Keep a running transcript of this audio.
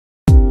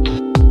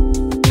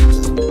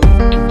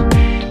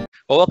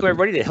Well, welcome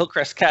everybody to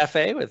Hillcrest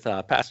Cafe with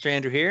Pastor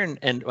Andrew here,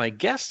 and my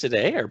guests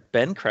today are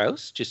Ben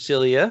Krause,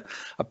 Jucilia,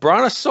 a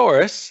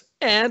Brontosaurus,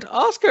 and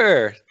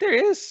Oscar. There he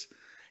is.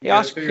 Hey, Yeah,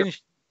 Oscar, can you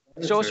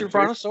show us your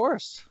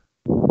Brontosaurus?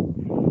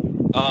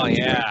 Oh,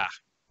 yeah.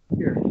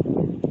 Here.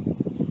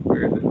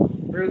 Where is it?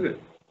 Where is it?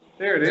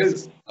 There it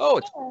is. Oh,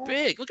 it's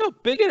big. Look how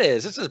big it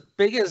is. It's as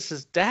big as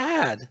his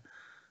dad.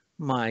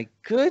 My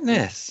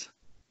goodness.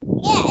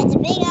 Yeah, it's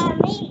bigger than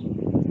me.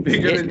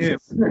 Bigger than him.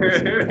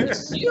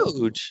 It's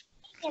huge.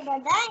 Bigger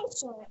than a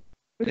dinosaur.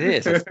 It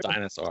is. It's a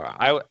dinosaur.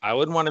 I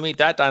wouldn't want to meet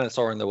that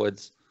dinosaur in the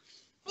woods.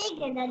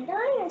 Bigger than a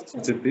dinosaur.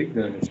 It's a big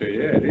dinosaur.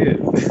 Yeah, it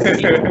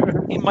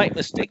is. He might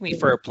mistake me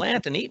for a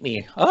plant and eat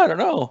me. Oh, I don't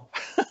know.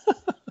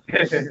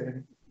 You're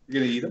going to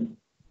eat him?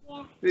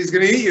 Yeah. He's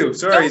going to eat you.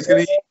 Sorry, he's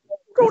going to eat you.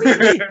 Go eat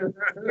me.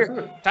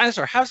 Here,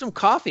 dinosaur, have some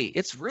coffee.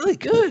 It's really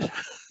good.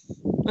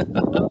 We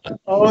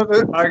got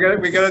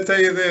to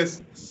tell you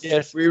this.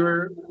 Yes. We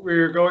were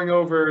going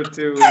over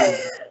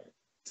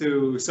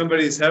to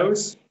somebody's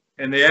house,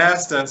 and they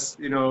asked us,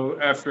 you know,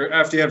 after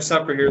you have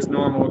supper, here's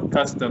normal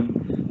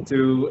custom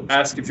to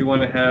ask if you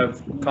want to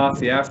have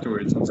coffee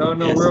afterwards. I said, oh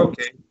no, yes. We're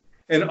okay.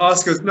 And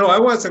Oscar goes, no, I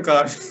want some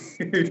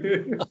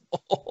coffee.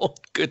 Oh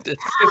goodness!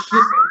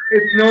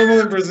 It's normal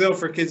in Brazil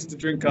for kids to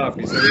drink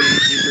coffee, so he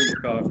drinks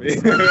coffee.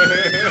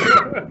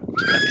 I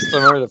still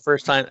remember the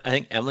first time. I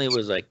think Emily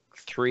was like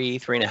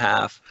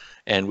 3.5,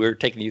 and we were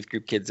taking youth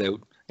group kids out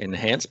in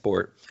hand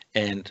sport,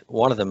 and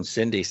one of them,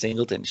 Cindy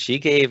Singleton, she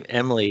gave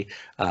Emily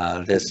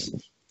this.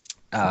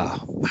 I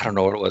don't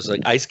know what it was,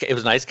 like ice. It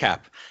was an ice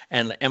cap,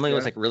 and Emily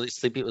was like really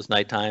sleepy. It was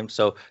nighttime,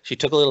 so she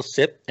took a little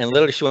sip, and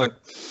literally she went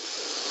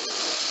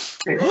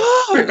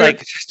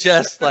like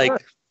just like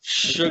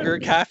sugar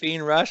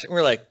caffeine rush, and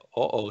we're like,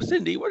 oh,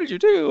 Cindy, what did you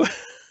do?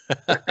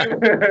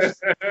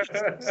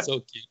 So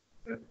cute.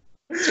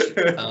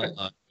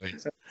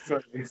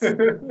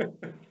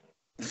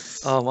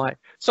 Oh my!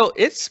 So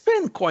it's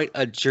been quite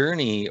a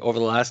journey over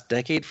the last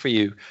decade for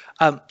you.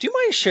 Do you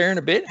mind sharing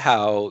a bit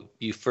how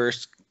you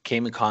first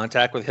came in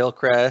contact with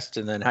Hillcrest,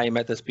 and then how you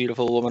met this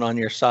beautiful woman on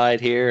your side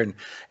here, and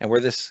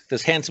where this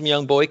handsome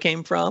young boy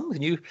came from?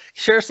 Can you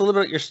share us a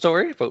little bit your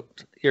story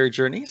about your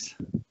journeys?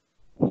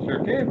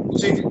 Sure can.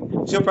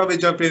 She'll probably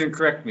jump in and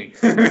correct me.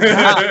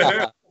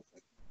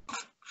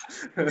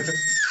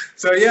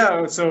 So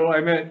I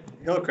met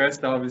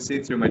Hillcrest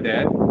obviously through my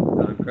dad,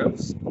 Don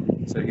Krause.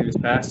 So he was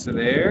pastor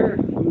there.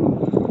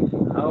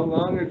 How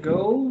long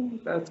ago?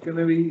 That's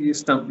gonna be, you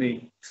stumped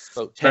me.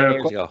 About 10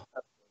 years ago.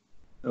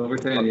 Over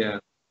 10, yeah.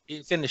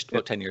 You finished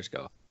about 10 years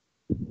ago.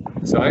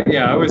 So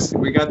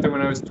we got there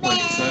when I was 20.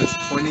 So that was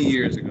 20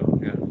 years ago.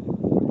 Yeah.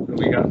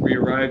 We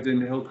arrived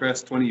in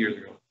Hillcrest 20 years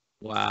ago.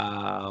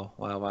 Wow.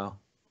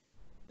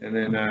 And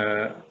then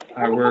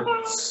I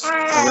worked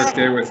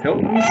there with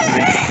Hilton, doing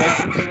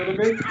construction for a little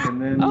bit,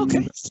 and then I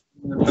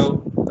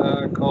felt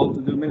called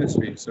to do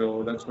ministry.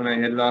 So that's when I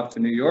headed off to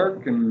New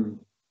York,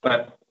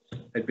 but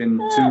I'd been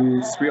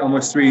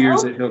almost 3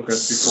 years at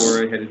Hillcrest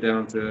before I headed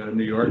down to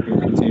New York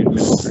and continued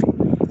ministry.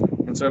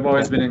 And so I've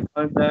always been in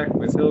contact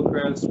with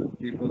Hillcrest, with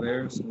people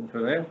there, so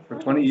for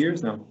 20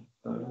 years now.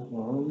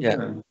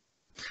 Yeah.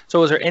 So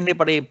was there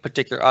anybody in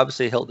particular,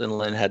 obviously Hilton and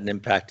Lynn had an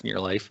impact in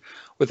your life.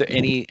 Was there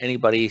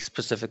anybody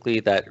specifically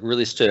that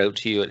really stood out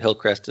to you at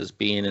Hillcrest as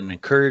being an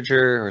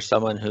encourager or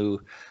someone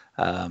who,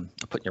 I'm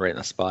putting you right in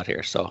the spot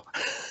here, so.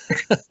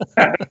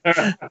 I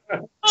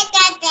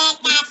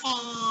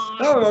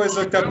always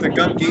looked up to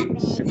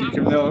Gunky, if you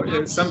can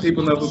know. Some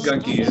people know who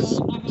Gunky is.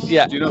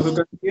 Yeah. Do you know who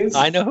Gunky is?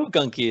 I know who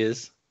Gunky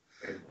is.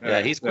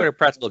 Yeah, he's quite a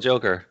practical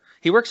joker.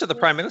 He works at the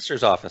Prime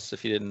Minister's office,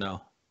 if you didn't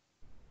know.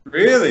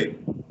 Really?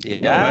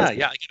 Yeah.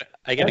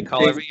 I get a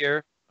call every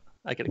year.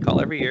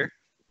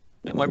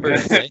 At my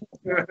birthday.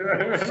 We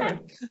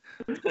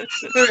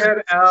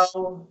had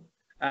Al,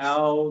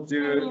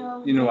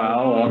 you know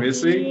Al,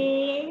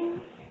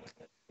 obviously.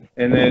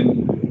 And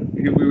then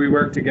we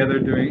worked together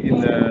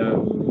in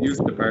the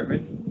youth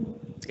department.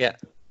 Yeah.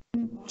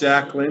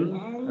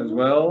 Jacqueline as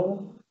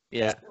well.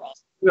 Yeah.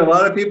 A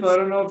lot of people, I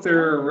don't know if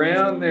they're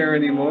around there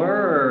anymore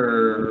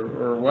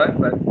or what,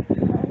 but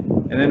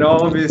and then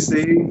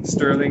obviously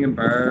Sterling and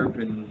Barb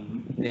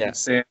and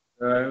Sandra.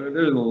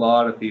 There's a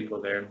lot of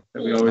people there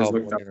that we always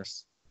looked up.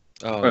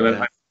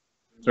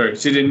 Sorry,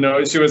 she didn't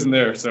know, she wasn't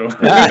there, so.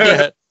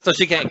 So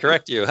she can't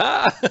correct you.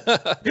 Huh?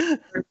 But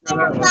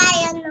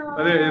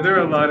there are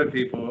a lot of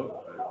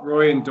people.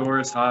 Roy and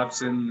Doris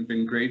Hobson have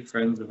been great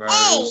friends of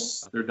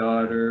ours, their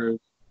daughters,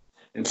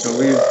 and so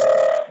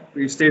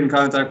we've stayed in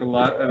contact with a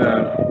lot.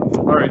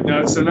 All right,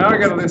 now I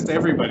got to list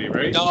everybody,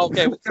 right? Oh,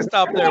 okay, we'll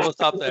stop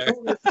there.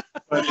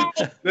 But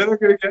then we're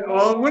gonna get.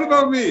 Well, what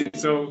about me?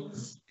 So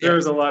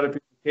there's a lot of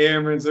people.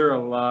 Cameron's, there are a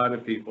lot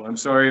of people. I'm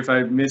sorry if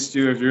I missed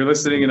you. If you're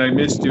listening and I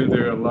missed you,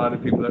 there are a lot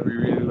of people that we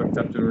really looked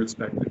up to and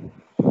respected.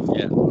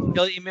 Yeah,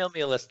 you'll email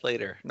me a list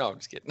later. No, I'm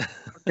just kidding.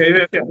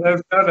 Okay,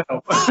 that'll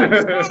help.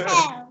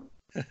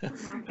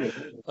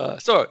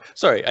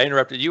 Sorry, I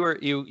interrupted.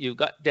 You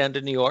got down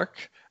to New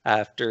York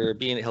after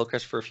being at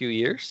Hillcrest for a few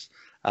years.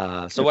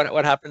 So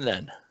what happened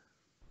then?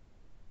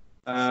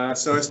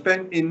 So I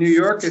spent in New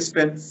York. I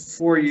spent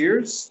 4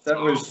 years. That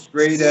was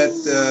right at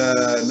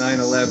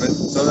 9/11.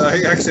 So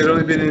I actually had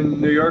only been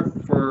in New York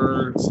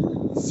for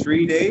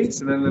 3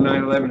 days, and then the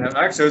 9/11 happened.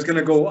 Actually, I was going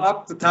to go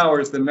up the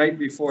towers the night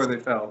before they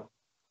fell,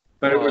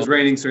 but it was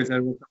raining, so I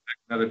said we'll come back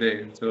another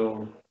day.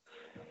 So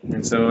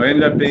I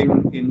ended up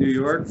being in New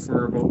York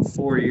for about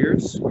 4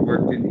 years. I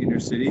worked in inner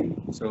city,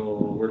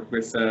 so worked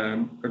with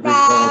a group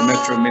called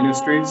Metro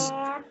Ministries.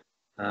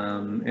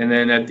 And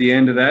then at the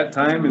end of that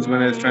time is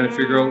when I was trying to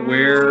figure out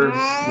where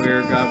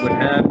God would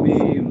have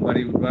me and what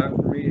He would want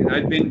for me. And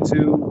I'd been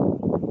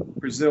to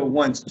Brazil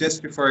once,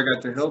 just before I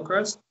got to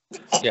Hillcrest.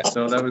 Yeah.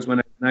 So that was when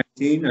I was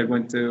 19. I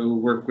went to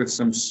work with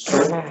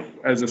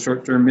as a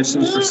short-term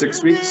mission for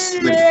 6 weeks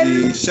with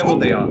the Shovel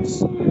Day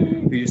Offs,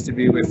 who used to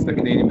be with the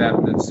Canadian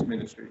Baptist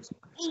Ministries.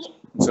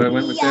 So I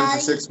went with them for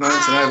 6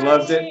 months, and I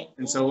loved it.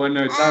 And so when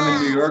the time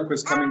in New York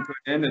was coming to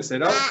an end, I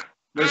said, "Oh,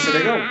 where should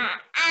I go?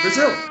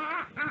 Brazil."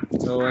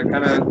 So I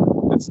kind of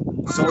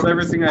sold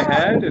everything I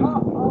had and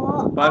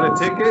bought a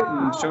ticket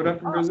and showed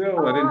up in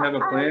Brazil. I didn't have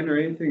a plan or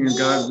anything, and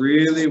God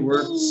really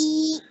worked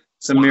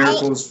some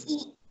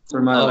miracles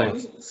for my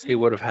life. He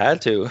would have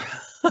had to.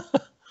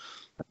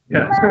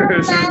 Yeah.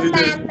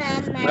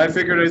 I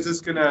figured I was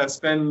just going to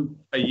spend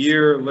a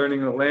year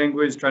learning the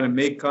language, trying to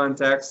make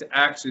contacts to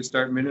actually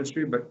start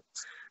ministry, but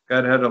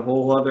God had a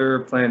whole other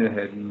plan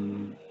ahead.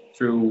 And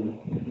through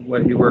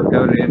what He worked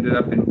out, I ended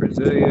up in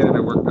Brasilia, and I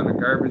worked on a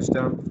garbage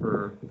dump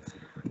for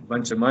a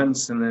bunch of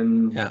months, and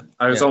then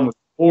I was almost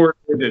bored,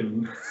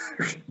 and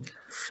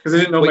because I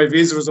didn't know my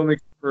visa was only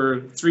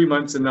for 3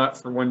 months and not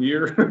for 1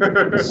 year.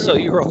 So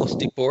you were almost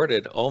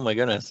deported. Oh my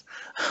goodness.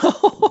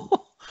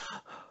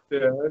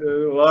 Yeah,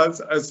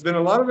 it's been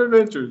a lot of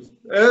adventures.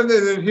 And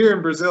then here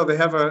in Brazil, they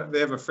have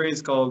a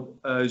phrase called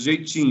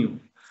jeitinho,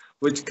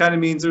 which kind of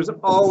means there's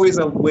always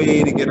a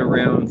way to get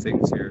around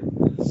things here.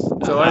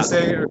 So I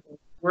say,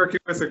 working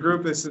with a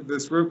group,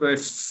 this group, I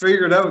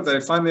figured out that I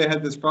finally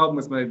had this problem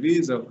with my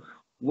visa.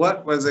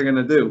 What was I going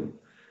to do?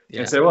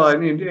 Yeah. I said, well, I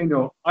need,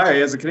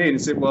 I, as a Canadian,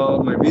 said,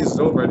 well, my visa's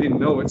over. I didn't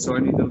know it, so I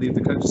need to leave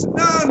the country.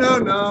 I said,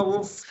 no.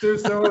 Well,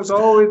 there's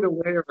always a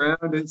way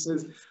around it. It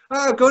says,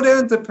 go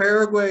down to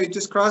Paraguay,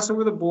 just cross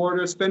over the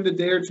border, spend a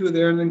day or two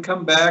there, and then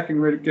come back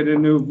and get a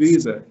new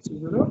visa. So I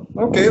said, oh,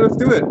 okay, let's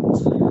do it.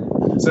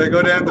 So I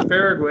go down to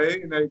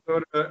Paraguay, and I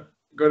go to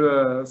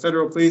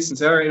federal police and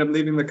say, all right, I'm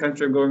leaving the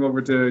country. I'm going over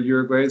to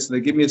Uruguay. So they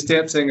give me a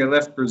stamp saying I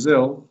left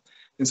Brazil.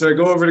 And so I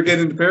go over to get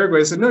into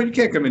Paraguay. I said, no, you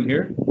can't come in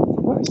here.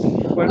 What?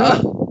 Why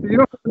not? You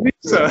don't have a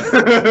visa.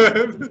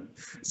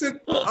 I said,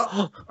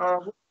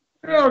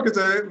 because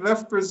I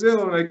left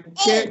Brazil and I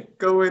can't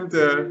go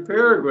into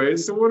Paraguay.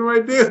 So what do I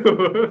do?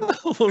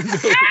 Oh,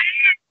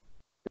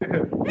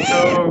 no.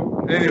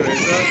 So anyway,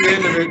 so at the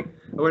end of it,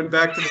 I went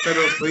back to the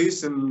federal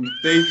police, and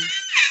they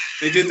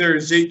did their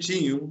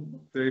jeitinho.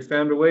 They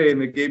found a way, and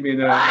they gave me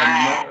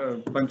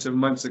a bunch of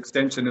months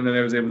extension, and then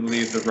I was able to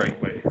leave the right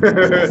way,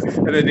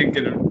 and I didn't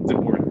get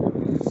deported.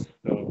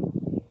 So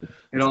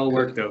it all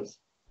worked out.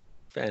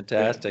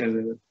 Fantastic.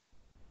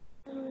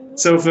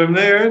 So from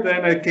there,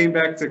 then I came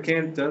back to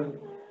Canada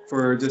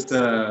for just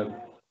a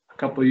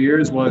couple of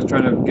years while I was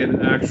trying to get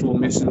an actual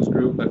missions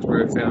group. That's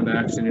where I found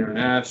Action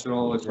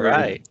International. That's where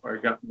I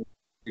got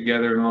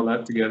together and all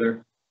that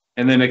together.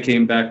 And then I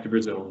came back to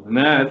Brazil, and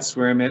that's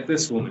where I met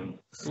this woman.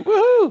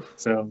 Woohoo!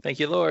 So thank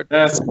you, Lord.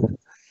 That's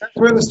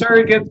where the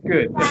story gets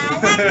good.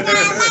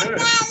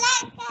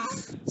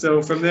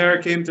 So from there,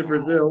 I came to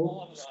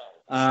Brazil,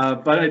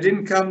 but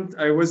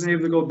I wasn't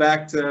able to go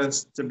back to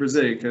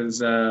Brazil because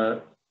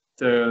the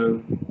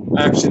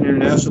Action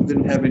International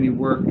didn't have any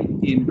work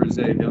in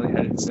Brazil. They only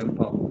had it in São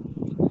Paulo.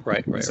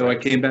 Right. So I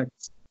came back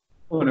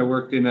and I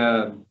worked in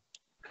a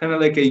kind of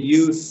like a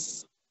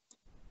youth.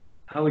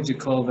 How would you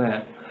call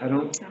that?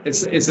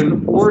 It's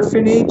an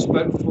orphanage,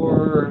 but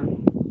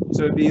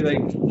so it'd be like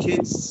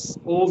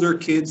older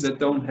kids that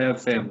don't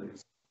have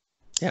families.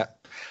 Yeah.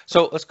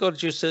 So let's go to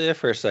Jusilia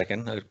for a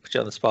second. I'll put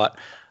you on the spot.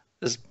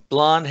 This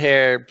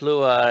blonde-haired,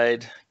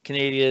 blue-eyed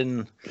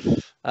Canadian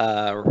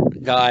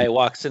guy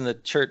walks in the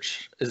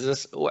church. Is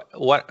this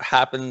what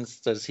happens?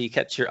 Does he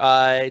catch your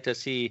eye?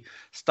 Does he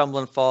stumble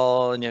and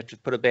fall, and you have to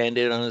put a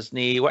Band-Aid on his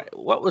knee?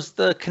 What was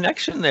the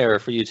connection there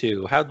for you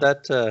two?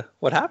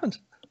 What happened?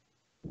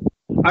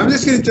 I'm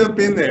just going to jump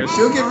in there.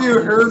 She'll give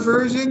you her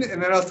version,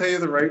 and then I'll tell you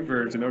the right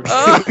version,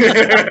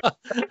 okay?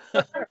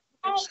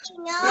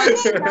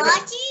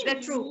 The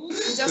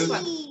truth. Just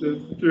one.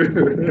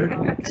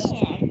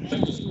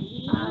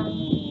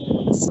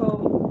 That's true.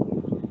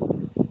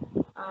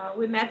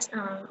 We met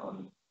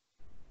on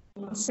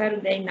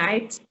Saturday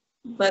night,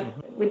 but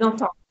we don't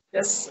talk. I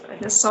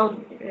just saw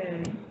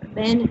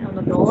Ben on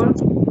the door,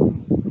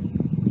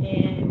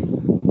 and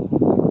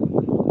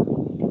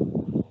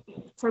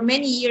for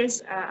many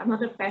years,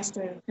 another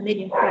pastor,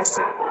 Canadian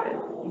pastor,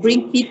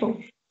 bring people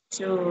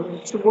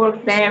to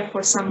work there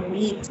for some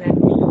weeks,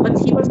 but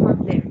he was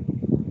not there.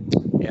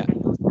 Yeah.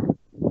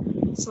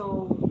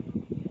 So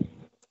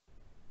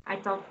I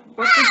thought,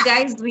 what this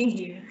guy is doing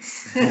here?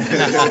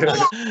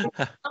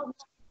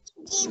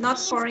 Not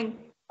pouring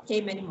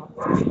came anymore.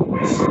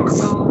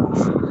 So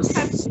we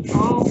start to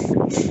talk,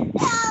 and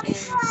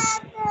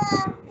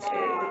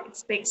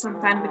it takes some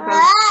time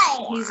because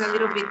he's a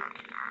little bit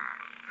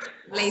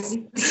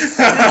lazy.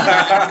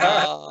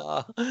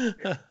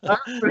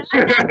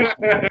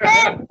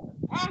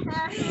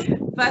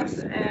 But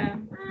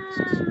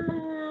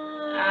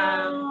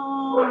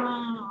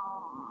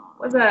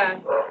was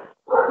a,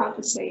 how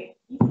to say,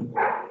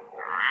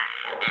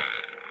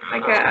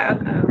 like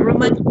a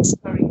romantic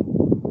story.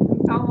 We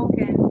talk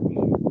and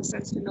we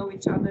start to know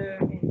each other,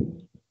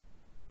 and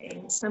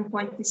at some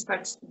point we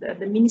start the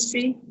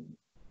ministry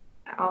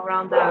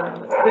around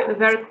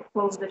very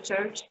close to the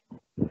church.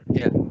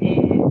 Yeah.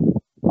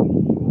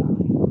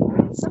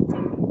 And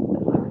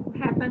something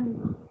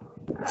happened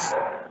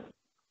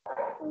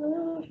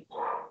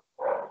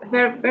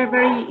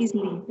very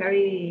easily,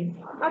 very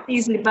not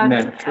easily, but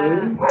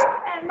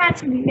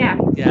naturally, yeah.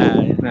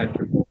 Yeah.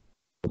 Naturally.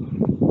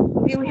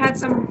 We had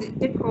some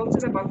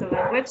difficulties about the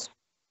language,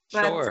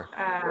 but Sure.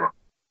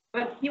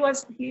 But he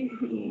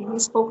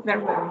spoke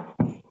very well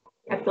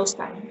at those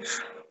times.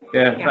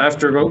 Yeah,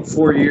 after about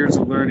 4 years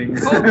of learning.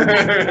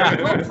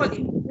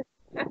 Hopefully.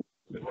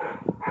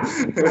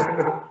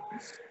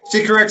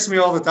 She corrects me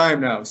all the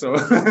time now, so.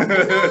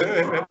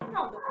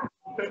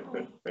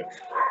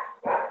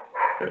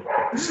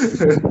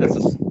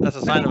 That's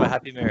a sign of a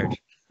happy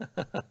marriage.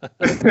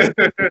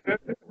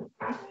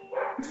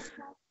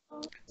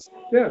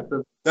 Yeah,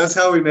 so that's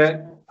how we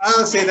met.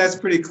 I'll say that's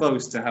pretty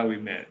close to how we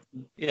met.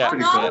 Yeah.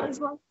 Pretty No, close.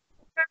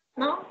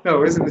 no.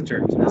 No, it isn't the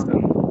church. That's not.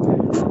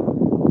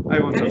 I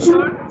won't Are you tell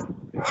sure?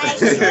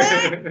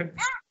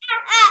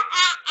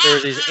 There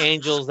was these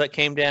angels that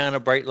came down, a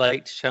bright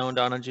light shone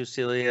down on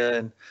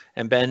Jusilia,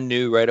 and Ben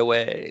knew right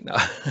away. No.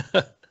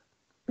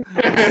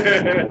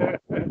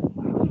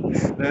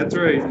 That's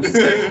right.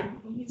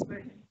 He's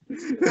virgin.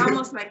 It's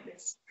almost like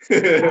this.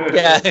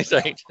 Yeah, that's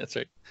right. That's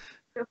right.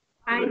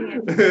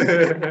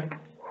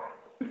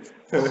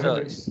 So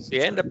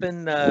you end up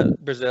in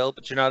Brazil,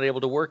 but you're not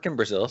able to work in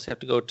Brazil, so you have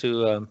to go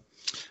to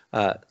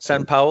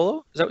São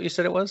Paulo. Is that what you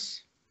said it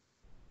was?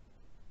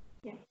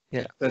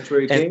 Yeah. That's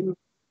where he came.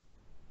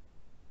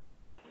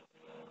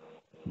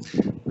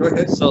 Go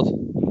ahead. So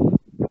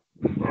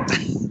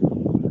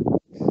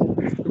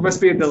There must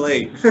be a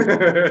delay.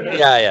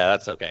 yeah,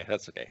 that's okay.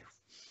 That's okay.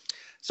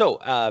 So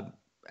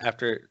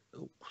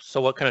so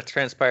what kind of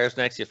transpires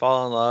next? You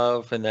fall in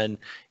love, and then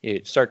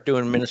you start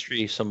doing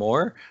ministry some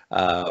more.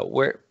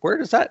 Where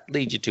does that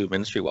lead you to,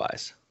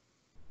 ministry-wise?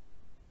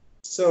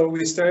 So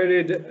we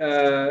started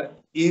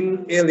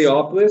in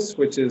Heliópolis,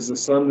 which is a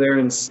slum there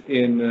in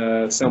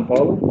São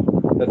Paulo.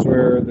 That's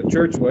where the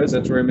church was.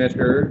 That's where I met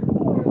her.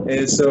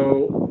 And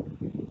so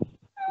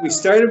we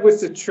started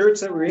with the church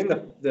that we're in,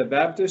 the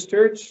Baptist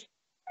church.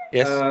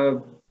 Yes.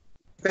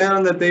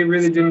 Found that they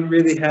really didn't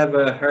really have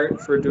a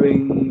heart for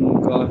preaching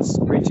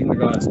the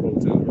gospel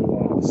to the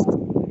lost.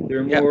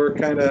 They're more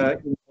kind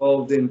of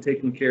involved in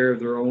taking care of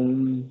their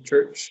own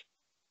church.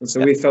 And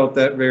so we felt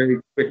that very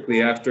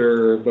quickly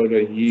after about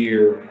a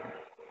year.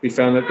 We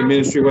found that the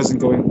ministry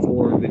wasn't going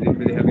forward. They didn't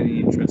really have any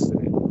interest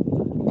in it.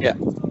 Yeah.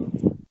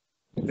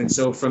 And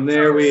so from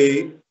there,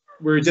 we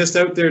were just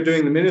out there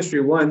doing the ministry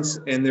once,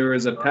 and there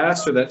was a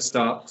pastor that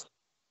stopped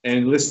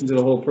and listened to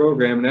the whole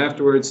program. And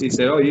afterwards, he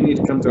said, "Oh, you need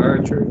to come to our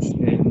church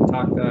and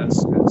talk to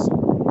us."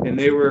 And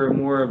they were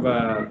more of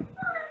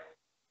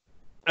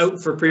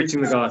out for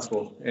preaching the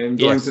gospel and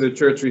going to the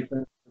church.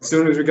 As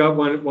soon as we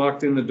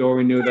walked in the door,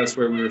 we knew that's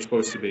where we were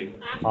supposed to be.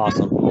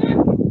 Awesome.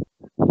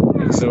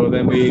 And so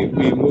then we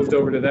moved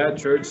over to that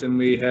church, and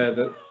we had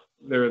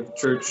their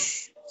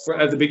church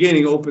at the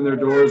beginning open their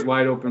doors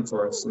wide open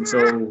for us. And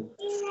so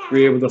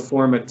we were able to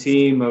form a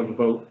team of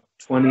about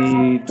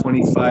 20,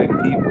 25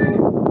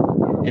 people.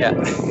 Yeah.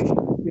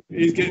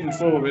 He's getting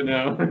full of it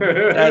now.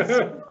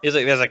 He's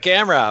like, there's a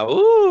camera.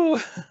 Ooh.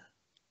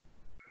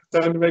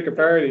 Time to make a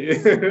party.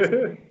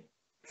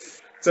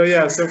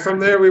 So from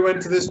there we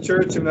went to this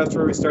church, and that's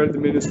where we started the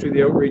ministry,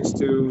 the outreach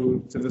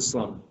to the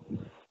slum.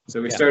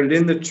 So we started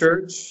in the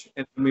church,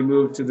 and then we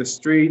moved to the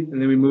street,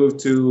 and then we moved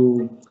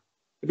to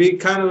be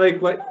kind of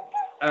like what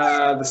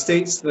the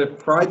States, the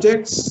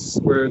projects,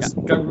 where it's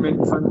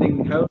government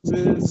funding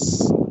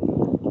houses,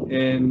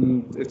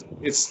 and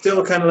it's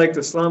still kind of like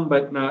the slum,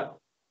 but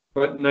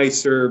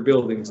nicer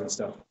buildings and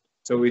stuff.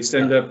 So we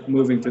ended up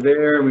moving to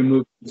there, and we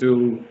moved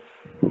to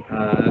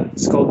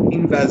it's called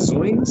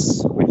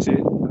Invasões, which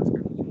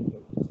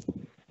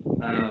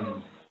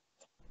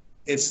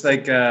it's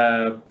like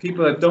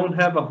people that don't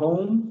have a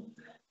home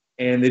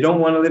and they don't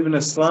want to live in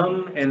a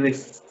slum, and they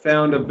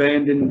found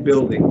abandoned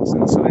buildings,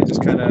 and so they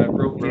just kind of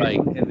broke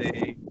in and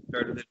they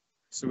started it.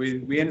 So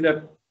we ended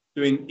up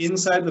doing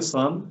inside the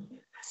slum,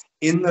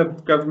 in the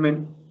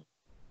government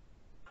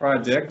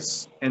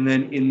projects, and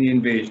then in the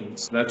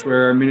invasions. That's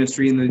where our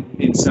ministry in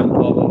São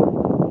Paulo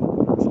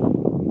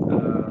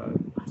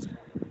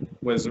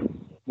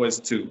was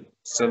too.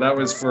 So that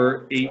was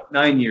for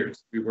 9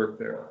 years we worked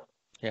there.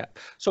 Yeah.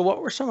 So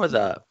what were some of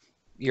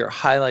your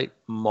highlight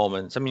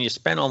moments? I mean, you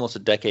spent almost a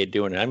decade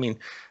doing it. I mean,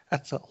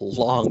 That's a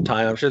long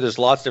time. I'm sure there's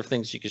lots of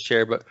things you could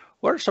share, but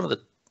what are some of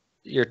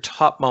your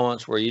top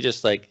moments where you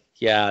just like,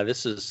 yeah,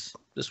 this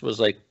was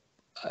like,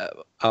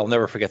 I'll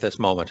never forget this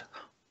moment.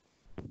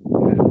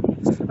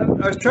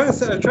 I was trying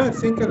to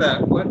think of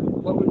that. What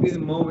would be the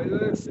moment?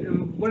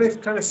 And what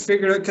I've kind of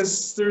figured out,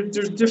 because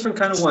there's different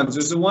kind of ones.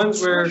 There's the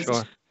ones where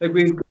Sure. like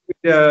we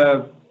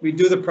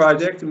do the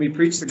project and we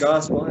preach the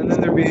gospel, and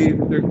then there'd be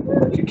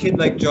a kid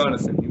like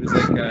Jonathan. He was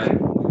like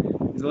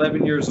he's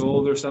 11 years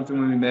old or something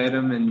when we met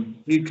him, and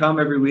he'd come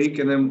every week.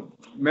 And then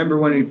remember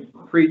when he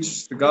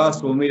preached the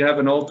gospel, and we'd have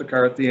an altar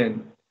call at the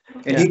end,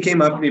 and he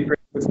came up and he prayed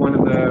with one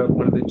of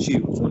the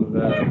chiefs, one of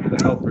the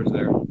helpers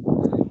there,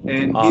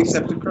 and he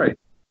accepted Christ.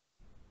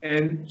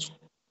 And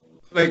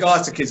like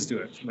lots of kids do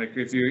it. Like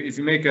if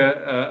you make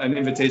an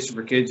invitation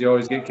for kids, you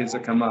always get kids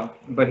that come up.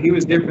 But he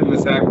was different in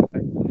the fact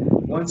that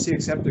once he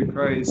accepted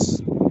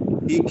Christ,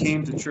 he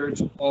came to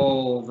church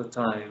all the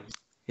time.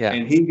 Yeah.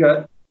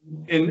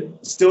 And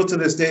still to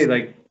this day,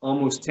 like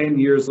almost 10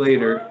 years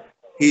later,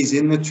 he's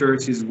in the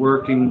church, he's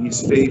working,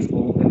 he's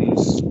faithful, and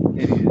he's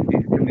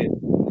committed.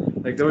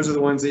 Like those are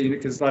the ones that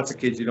because lots of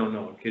kids you don't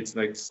know. Kids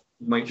like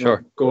might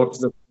not go up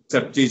to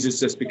accept Jesus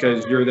just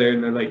because you're there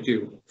and they're like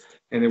you,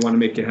 and they want to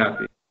make you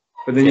happy.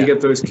 But then you get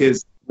those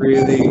kids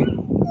really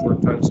were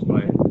touched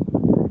by it.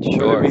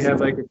 Sure. So we have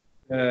like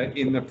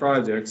in the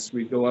projects,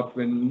 we go up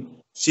and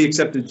she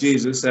accepted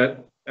Jesus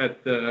at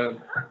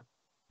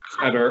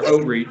our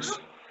outreach.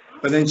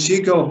 But then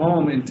she'd go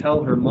home and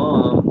tell her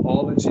mom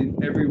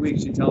every week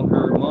she'd tell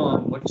her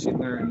mom what she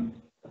learned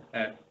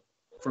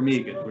for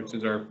Megan, which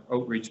is our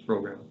outreach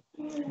program.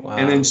 Wow.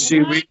 And then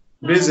we'd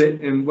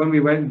visit, and when we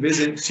went and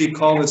visit, she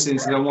called us and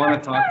said, I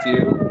want to talk to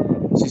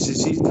you. She said,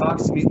 she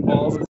talks to me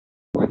all the time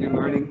what you're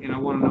learning, and I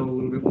want to know a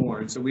little bit more.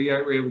 And so we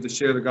were able to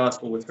share the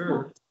gospel with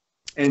her.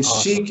 And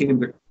she came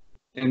to,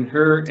 and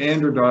her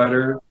and her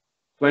daughter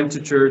went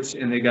to church,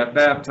 and they got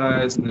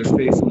baptized, and they're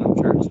faithful in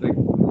church. Like,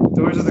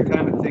 those are the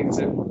kind of things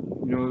that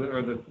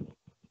are the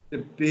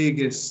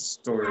biggest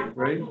story,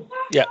 right?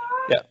 Yeah.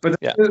 But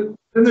then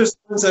there's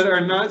ones that are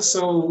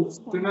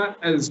they're not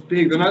as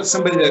big. They're not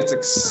somebody that's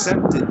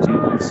accepted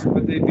Jesus,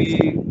 but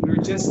we were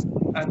just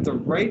at the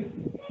right.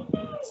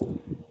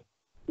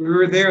 We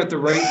were there at the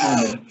right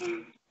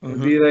moment.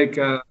 It'd be like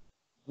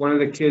one of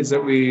the kids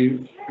that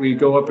we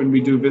go up and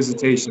we do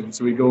visitation.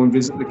 So we go and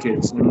visit the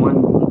kids, and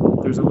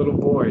there's a little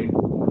boy,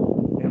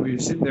 and we were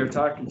sitting there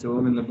talking to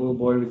him, and the little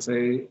boy would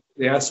say,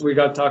 we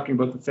got talking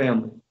about the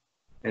family.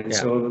 And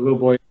so the little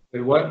boy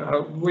said,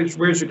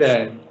 where's your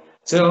dad?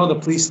 Said, the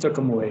police took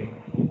him away.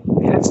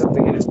 He had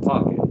something in his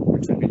pocket,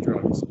 which would be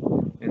drugs.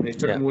 And they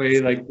took him away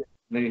and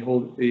then he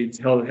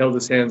held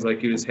his hands like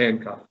he was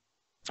handcuffed.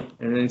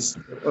 And they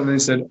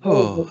said,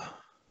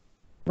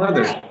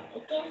 mother.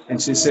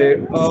 And she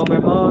said, my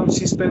mom,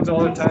 she spends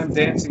all her time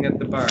dancing at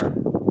the bar.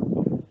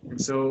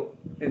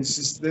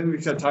 Then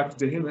we started talking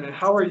to him, and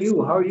how are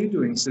you? How are you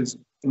doing? He says,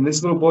 and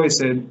this little boy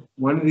said,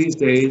 one of these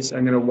days,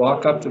 I'm going to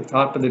walk up to the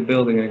top of the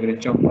building, and I'm going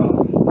to jump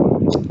off.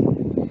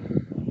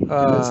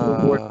 And this little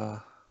boy,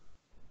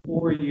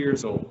 4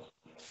 years old.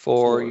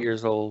 4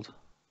 years old.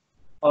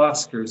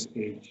 Oscar's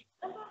age.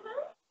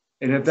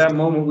 And at that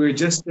moment, we were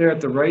just there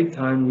at the right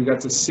time. We got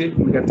to sit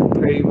and we got to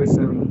pray with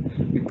him.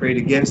 We prayed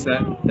against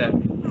that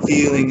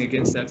feeling,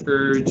 against that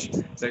urge,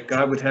 that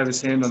God would have his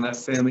hand on that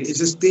family. It's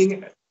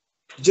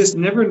just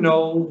never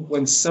know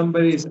when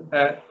somebody's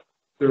at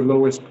their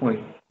lowest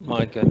point.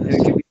 My goodness.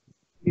 And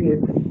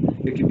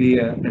it could be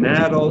an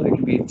adult, it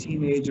could be a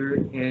teenager,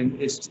 and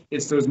it's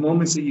those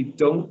moments that you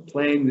don't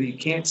plan, that you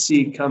can't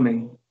see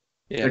coming,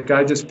 that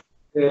God just put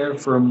there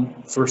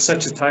for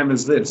such a time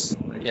as this.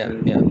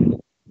 And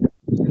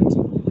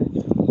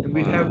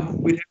we'd have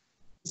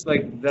things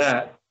like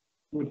that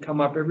would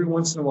come up every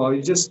once in a while.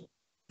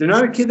 They're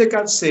not a kid that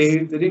got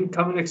saved, they didn't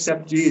come and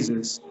accept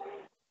Jesus,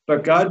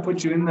 but God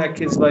put you in that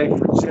kid's life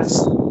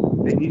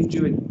they needed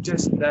you at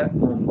just that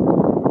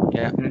moment.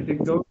 Yeah. And I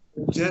think those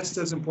are just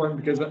as important,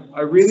 because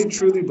I really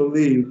truly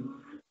believe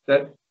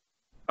that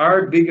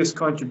our biggest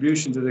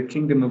contribution to the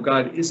kingdom of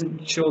God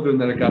isn't children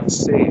that got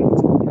saved,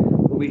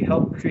 but we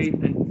help create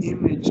an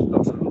image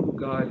of who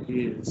God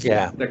is.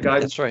 Yeah. That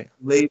God that's right.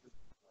 laid,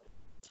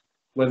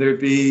 whether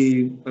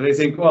they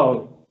think,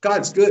 well,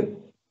 God's good.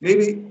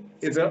 Maybe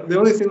if the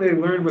only thing they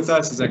learned with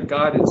us is that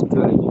God is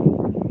good.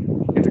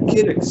 If a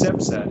kid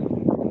accepts that,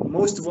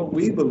 most of what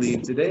we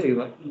believe today,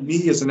 like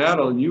me as an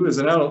adult and you as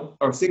an adult,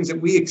 are things that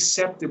we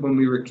accepted when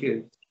we were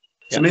kids.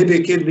 So maybe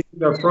a kid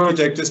leaves our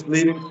project just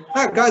believing,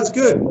 God's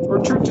good, or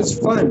church is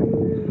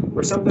fun,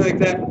 or something like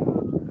that.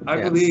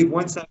 I believe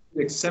once that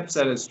kid accepts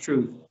that as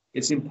truth,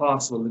 it's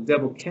impossible. The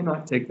devil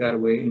cannot take that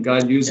away, and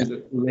God uses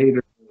it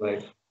later in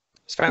life.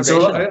 It's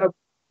foundational.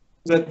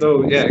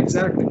 So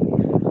exactly.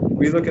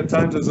 We look at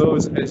times as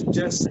those as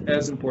just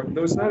as important.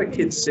 Though it's not a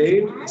kid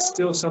saved, it's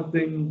still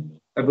something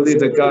I believe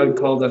that God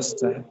called us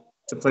to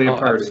play a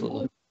part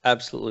in.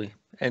 Absolutely.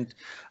 And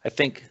I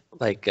think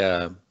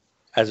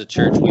as a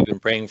church, we've been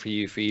praying for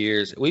you for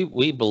years.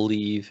 We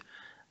believe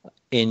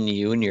in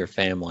you and your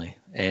family.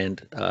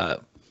 And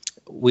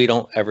we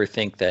don't ever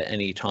think that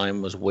any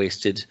time was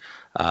wasted.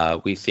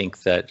 We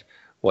think that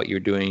what you're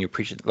doing, you're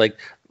preaching, like,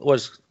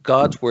 was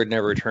God's word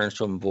never returns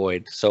to him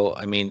void. So,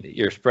 I mean,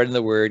 you're spreading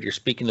the word, you're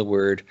speaking the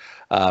word,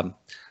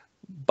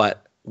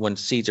 but when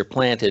seeds are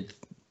planted,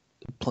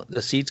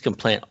 the seeds can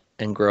plant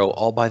and grow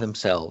all by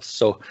themselves.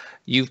 So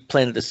you've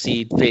planted a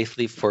seed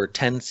faithfully for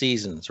 10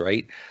 seasons,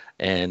 right?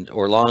 And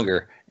or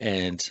longer.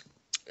 And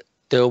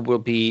there will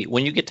be,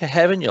 when you get to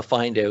heaven, you'll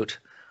find out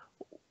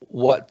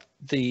what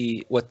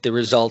the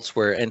results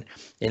were. And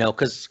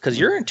because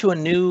you're into a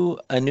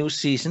new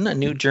season, a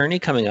new journey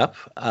coming up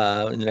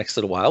in the next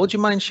little while. Would you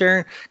mind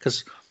sharing?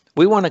 Because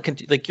we want to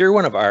continue, like, you're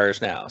one of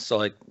ours now, so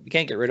like, you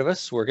can't get rid of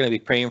us. We're going to be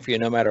praying for you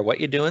no matter what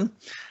you're doing,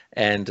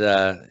 and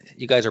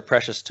you guys are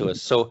precious to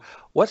us. So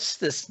what's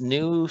this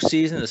new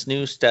season, this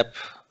new step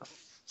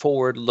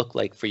forward look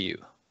like for you?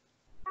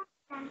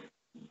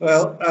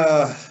 Well,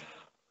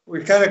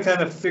 we kind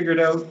of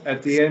figured out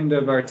at the end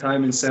of our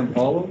time in Sao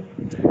Paulo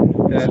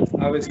that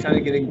I was kind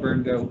of getting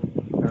burned out.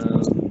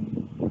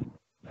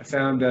 I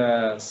found,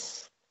 I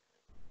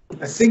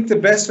think the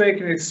best way I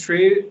can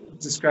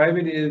describe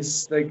it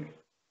is, like,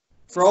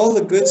 for all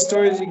the good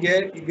stories we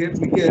get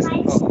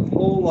a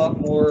whole lot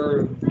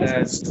more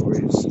bad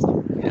stories.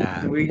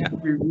 Yeah. And we've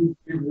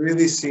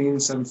really seen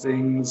some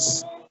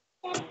things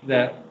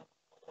that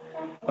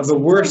are the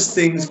worst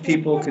things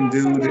people can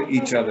do to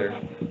each other.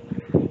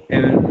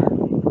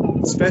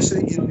 And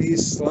especially in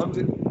these slums,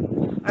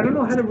 I don't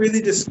know how to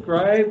really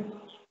describe,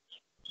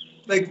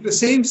 like, the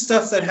same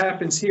stuff that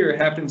happens here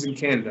happens in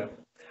Canada.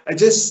 I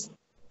just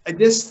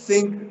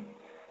think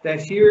that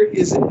here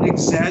is an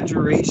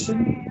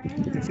exaggeration.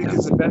 I think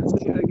is the best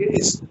thing. Like,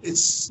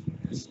 it's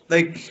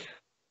like,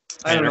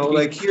 I don't know,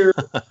 like here,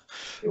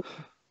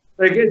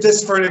 like,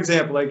 just for an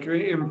example, like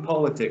in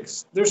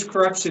politics, there's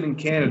corruption in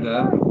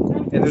Canada,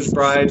 and there's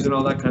bribes and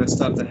all that kind of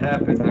stuff that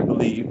happen, I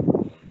believe.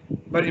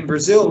 But in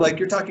Brazil, like,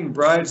 you're talking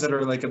bribes that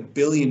are like $1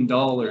 billion,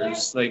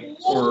 like,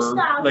 or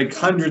like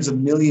hundreds of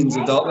millions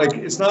of dollars. Like,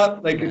 it's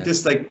not like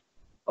just like,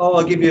 oh,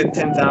 I'll give you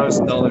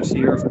 $10,000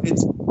 here.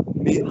 It's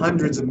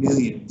hundreds of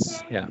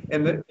millions. Yeah.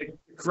 And the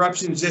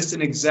corruption is just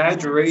an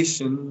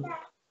exaggeration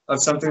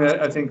of something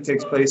that I think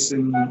takes place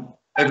in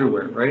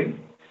everywhere, right?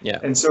 Yeah.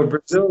 And so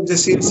Brazil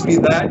just seems to be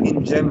that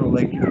in general.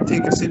 Like, you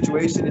take a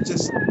situation, it's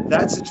just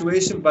that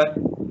situation, but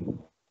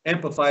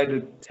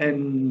amplified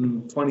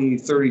 10, 20,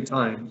 30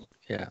 times.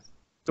 Yeah.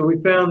 So we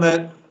found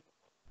that,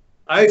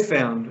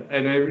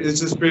 and it's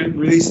just been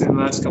released in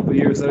the last couple of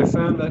years, that I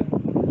found that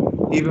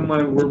even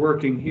when we're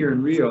working here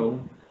in Rio,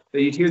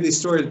 that you'd hear these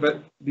stories,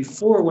 but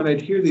before, when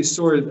I'd hear these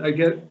stories, I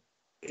get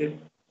it.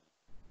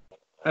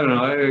 I don't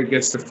know, I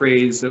guess the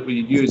phrase that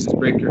we'd use is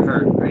break your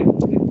heart, right?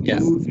 It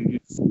moves you, you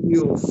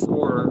feel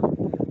for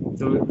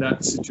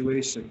that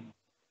situation.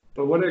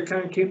 But what I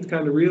came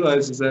to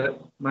realize is that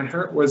my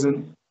heart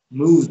wasn't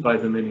moved by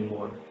them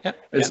anymore. Yeah.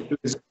 It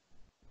was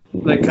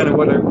like kind of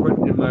what I put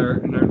in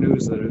our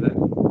newsletter, that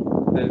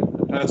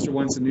the pastor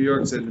once in New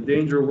York said, the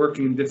danger of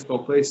working in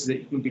difficult places is that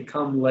you can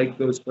become like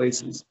those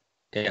places.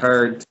 Yeah.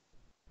 Hard.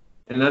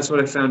 And that's what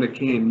I found it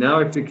came.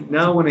 Now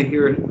when I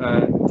hear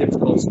a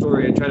difficult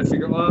story, I try to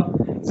figure, well,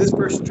 is this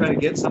person trying to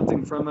get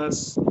something from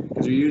us?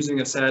 Because they're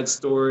using a sad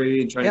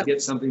story and trying to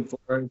get something for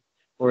it,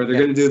 or they're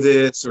going to do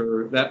this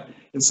or that.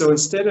 And so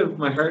instead of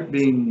my heart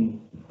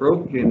being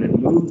broken and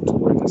moved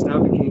towards this,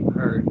 now it became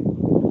hard.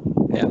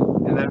 Yeah.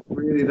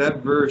 And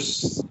that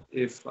verse,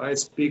 if I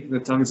speak in the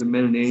tongues of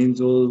men and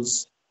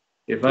angels,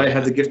 if I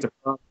have the gift of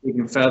prophecy, we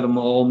can fathom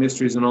all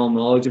mysteries and all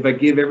knowledge. If I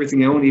give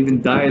everything I own,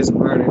 even die as a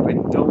martyr, if I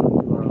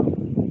don't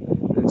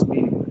love, then it's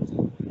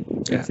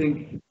meaningless. Yeah.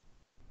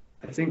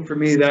 I think for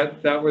me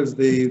that was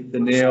the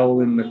nail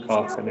in the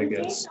coffin, I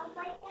guess.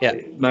 Yeah.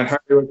 My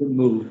heart wasn't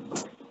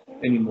moved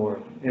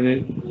anymore. And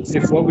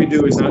if what we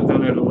do is not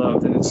done out of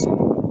love, then it's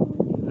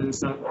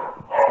not,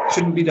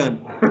 shouldn't be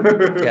done.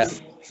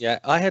 Yeah.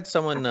 I had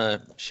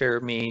someone share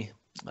me.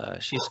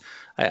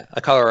 I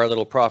call her our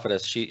little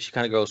prophetess. She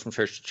kind of goes from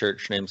church to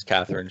church. Her name's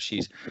Catherine.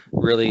 She's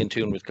really in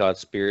tune with God's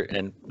spirit,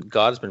 and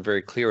God's been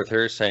very clear with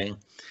her, saying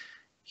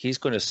He's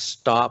going to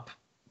stop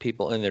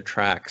people in their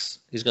tracks.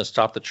 He's going to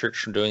stop the church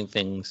from doing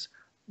things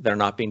that are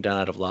not being done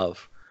out of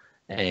love.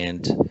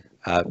 And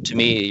to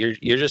me,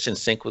 you're just in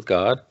sync with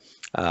God.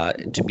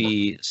 To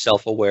be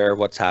self-aware of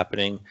what's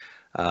happening.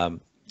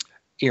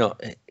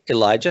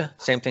 Elijah,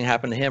 same thing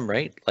happened to him,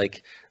 right?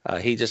 Like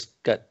he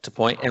just got to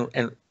point,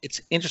 and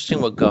it's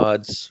interesting what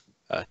God's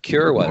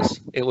cure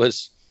was. It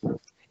was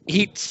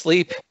eat,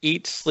 sleep,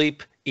 eat,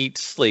 sleep, eat,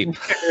 sleep.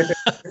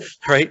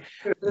 Right?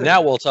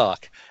 Now we'll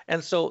talk.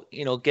 And so,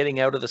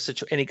 getting out of the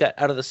situation, and he got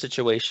out of the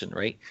situation,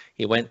 right?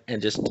 He went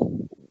and just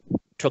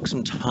took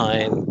some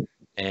time,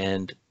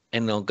 and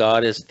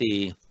God is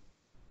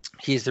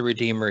He's the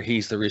Redeemer.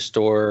 He's the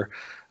Restorer.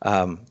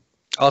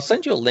 I'll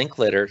send you a link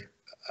later.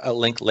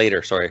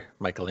 Sorry,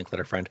 Michael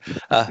Linkletter friend.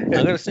 I'm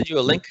going to send you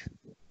a link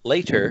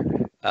later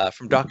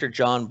from Dr.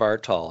 John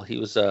Bartol.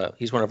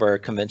 He's one of our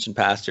convention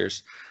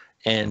pastors,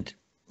 and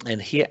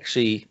he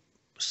actually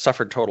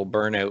suffered total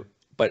burnout,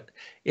 but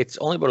it's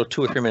only about a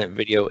 2 or 3 minute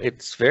video.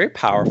 It's very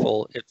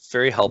powerful. It's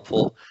very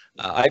helpful.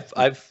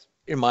 I've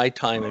in my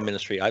time in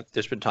ministry,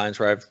 there's been times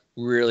where I've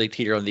really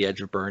teetered on the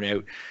edge of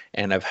burnout,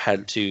 and I've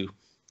had to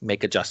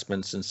make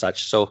adjustments and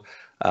such. So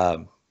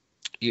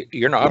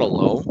you're not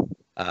alone.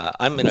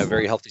 I'm in a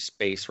very healthy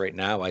space right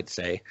now, I'd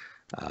say,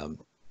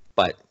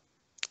 but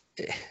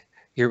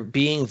you're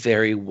being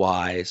very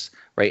wise,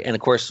 right? And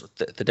of course,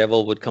 the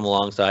devil would come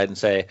alongside and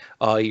say,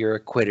 "Oh, you're a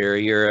quitter,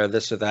 you're a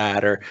this or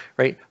that," or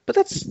right. But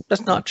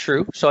that's not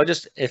true. So I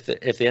just, if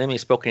the enemy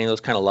has spoken any of those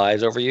kind of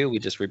lies over you, we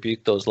just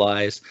rebuke those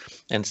lies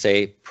and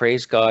say,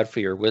 "Praise God for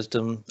your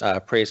wisdom.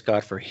 Praise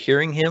God for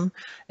hearing Him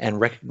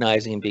and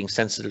recognizing and being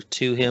sensitive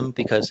to Him,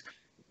 because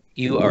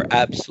you are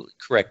absolutely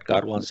correct.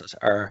 God wants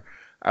our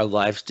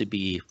lives to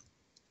be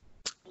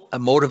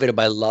motivated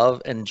by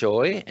love and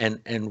joy,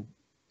 and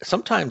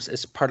sometimes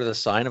it's part of the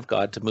sign of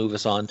God to move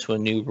us on to a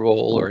new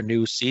role or a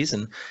new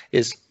season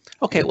is,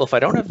 okay, well, if I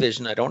don't have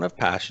vision, I don't have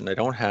passion, I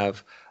don't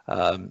have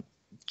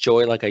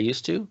joy like I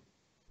used to,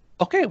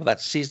 okay, well,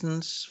 that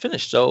season's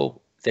finished.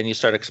 So then you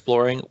start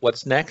exploring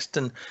what's next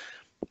and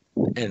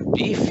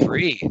be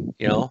free,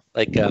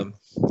 like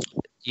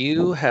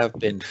you have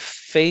been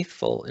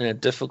faithful in a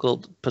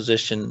difficult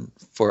position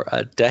for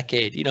a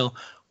decade.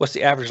 What's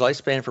the average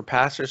lifespan for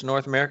pastors in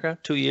North America?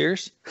 2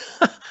 years,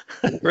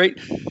 right?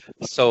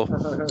 So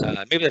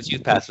maybe that's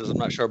youth pastors, I'm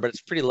not sure, but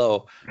it's pretty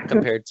low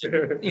compared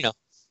to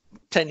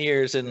 10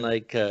 years in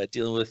like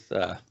dealing with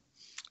the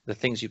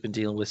things you've been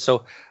dealing with.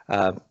 So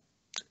I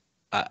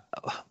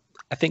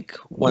think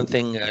one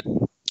thing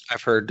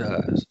I've heard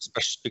a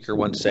special speaker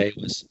once say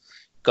was,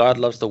 God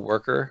loves the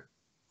worker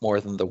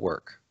more than the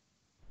work.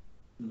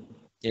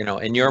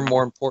 And you're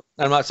more important.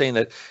 I'm not saying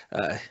that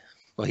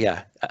well,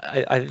 yeah,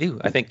 I do.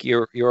 I think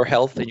your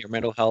health and your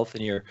mental health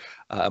and your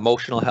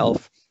emotional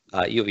health,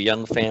 you have a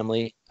young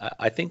family.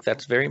 I think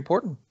that's very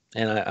important.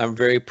 And I'm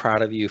very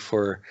proud of you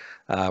for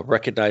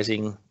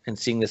recognizing and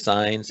seeing the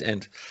signs.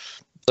 And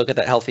look at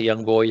that healthy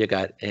young boy you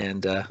got.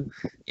 And,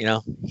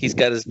 he's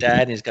got his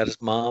dad and he's got his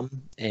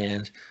mom.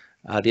 And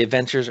the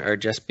adventures are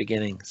just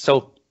beginning.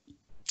 So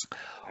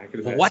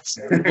what's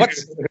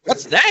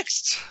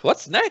next?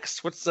 What's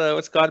next?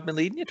 What's God been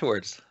leading you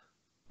towards?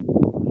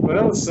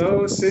 Well,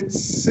 so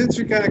since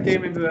we kind of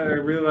came into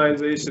that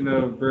realization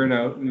of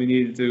burnout and we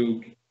needed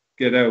to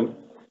get out,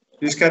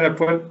 we just kind of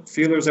put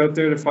feelers out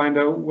there to find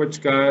out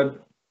which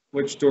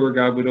door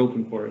God would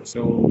open for us.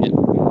 So if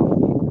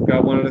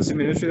God wanted us in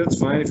ministry, that's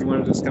fine. If He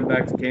wanted us to come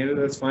back to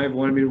Canada, that's fine. If He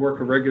wanted me to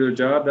work a regular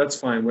job, that's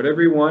fine.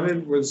 Whatever He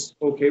wanted was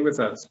okay with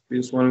us. We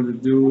just wanted to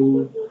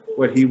do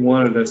what He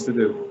wanted us to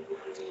do.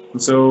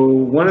 And so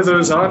one of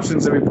those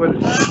options that we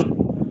put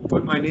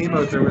my name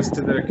out there was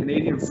to the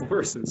Canadian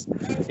Forces.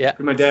 Yeah.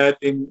 My dad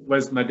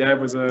was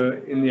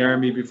in the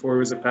Army before he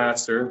was a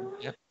pastor.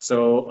 Yeah.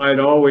 So it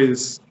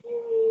always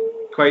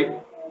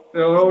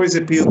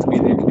appealed to me,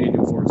 the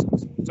Canadian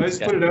Forces. So I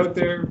just put it out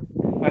there.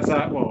 I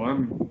thought, well,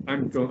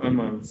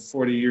 I'm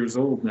 40 years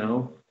old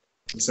now.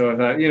 So I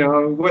thought,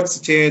 what's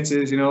the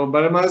chances,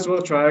 but I might as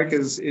well try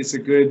because it's a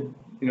good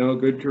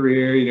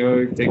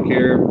career, I can take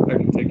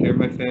care of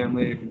my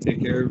family, I can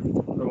take care of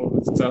all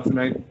this stuff, and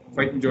I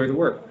quite enjoy the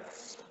work.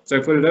 So I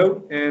put it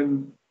out,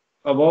 and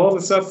of all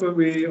the stuff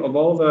putting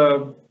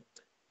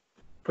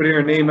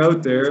our name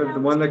out there, the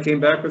one that came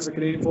back was the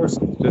Canadian Forces,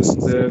 just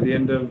the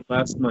end of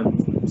last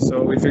month.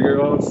 So we figured,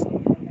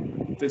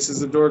 this is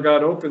the door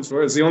God opens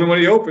for. It's the only one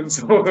He opens,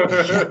 so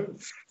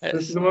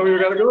this is the one we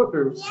got to go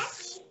through.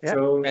 Yeah.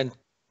 So, and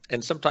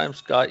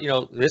sometimes God,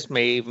 this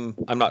may even,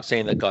 I'm not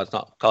saying that God's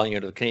not calling you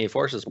to the Canadian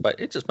Forces, but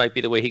it just might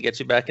be the way He gets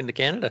you back into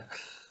Canada.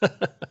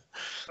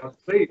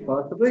 Possibly.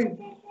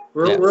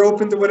 We're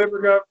open to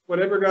whatever God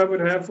would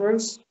have for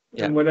us,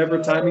 and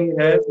whatever timing He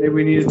has. Maybe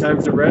we need a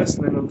time to rest,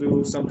 and then He'll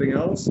do something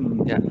else.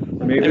 And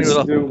maybe it's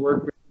do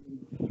work.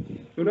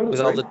 Who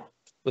knows?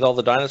 With all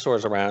the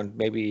dinosaurs around,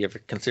 maybe you've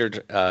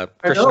considered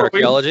Christian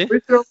archaeology. We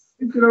should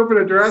open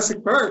a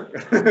Jurassic Park.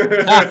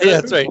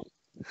 Yeah, that's right.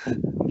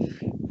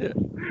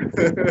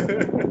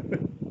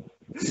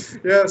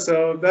 Yeah,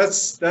 so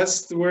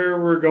that's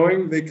where we're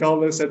going. They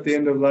called us at the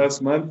end of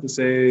last month to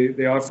say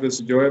they offered us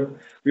a job.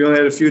 We only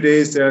had a few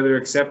days to either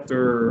accept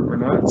or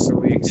not, so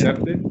we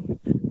accepted.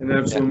 And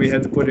that's when we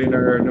had to put in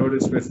our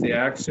notice with the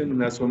action,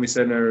 and that's when we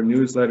sent our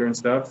newsletter and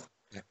stuff.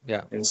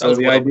 Yeah. And so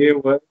the idea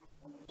was,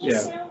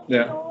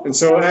 yeah. And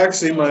so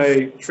actually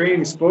my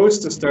training's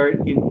supposed to start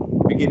in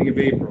the beginning of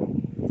April.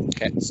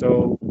 Okay.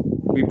 So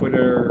we put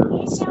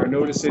our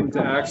notice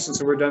into action,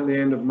 so we're done the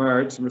end of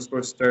March, and I'm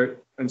supposed to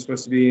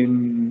be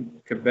in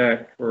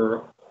Quebec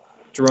or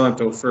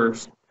Toronto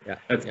first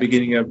at the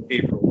beginning of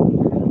April.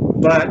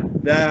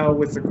 But now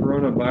with the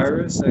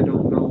coronavirus, I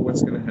don't know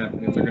what's going to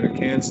happen, if they're going to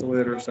cancel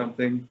it or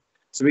something.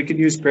 So we can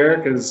use prayer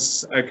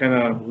because I kind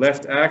of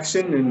left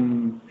action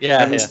and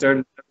haven't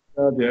started the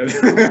job yet.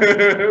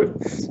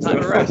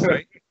 Time to rest,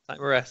 right? Time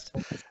to rest.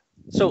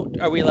 So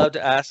are we allowed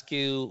to ask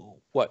you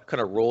what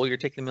kind of role you're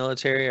taking in the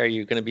military? Are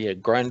you going to be a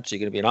grunt? Are you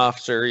going to be an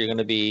officer? Are you going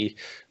to be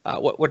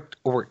or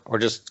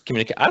just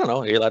communicate? I don't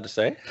know. Are you allowed to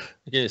say?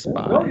 You're a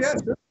spy. Oh yeah,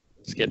 sure.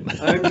 Just kidding.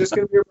 I'm just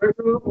going to be a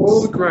regular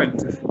old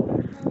grunt.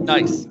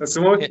 Nice. That's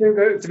the most thing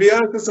that, to be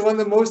honest, that's the one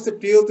that most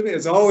appealed to me.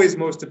 It's always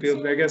most appealed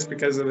to me, I guess,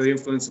 because of the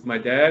influence of my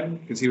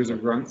dad, because he was a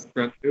grunt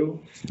too.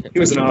 He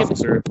was an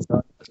officer at the time.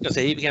 I was going to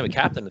say, he became a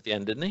captain at the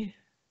end, didn't he?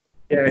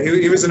 Yeah,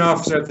 he was an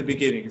officer at the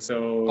beginning,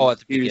 so. Oh, at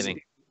the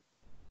beginning.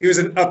 He was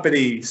an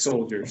uppity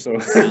soldier, so.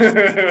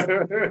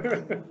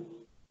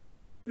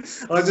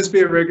 I'll just be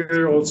a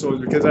regular old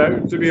soldier because,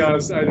 to be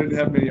honest, I didn't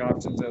have many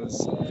options.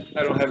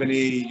 I don't have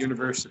any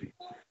university,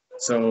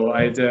 so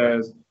I had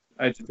to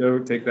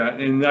take that.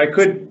 And I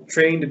could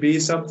train to be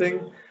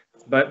something,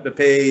 but the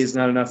pay is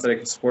not enough that I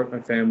can support my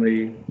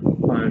family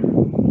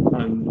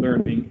on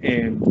learning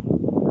and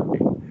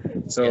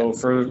working. So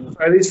for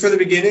at least for the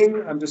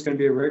beginning, I'm just going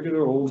to be a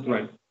regular old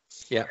grunt.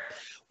 Yeah.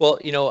 Well,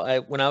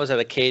 when I was at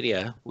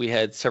Acadia, we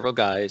had several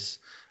guys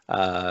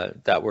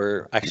that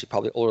were actually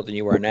probably older than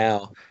you are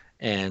now.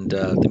 And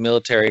the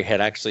military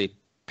had actually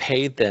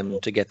paid them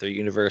to get their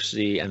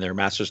university and their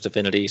master's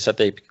divinity so that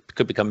they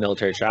could become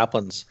military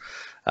chaplains.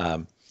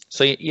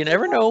 So you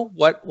never know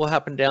what will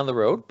happen down the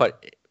road,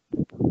 but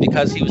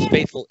because he was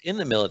faithful in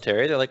the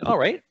military, they're like, all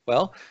right,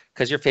 well,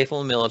 because you're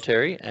faithful in the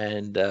military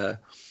and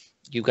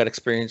you've got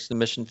experience in the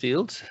mission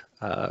field,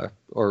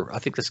 or I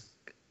think this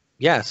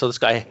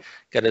guy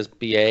got his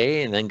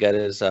BA and then got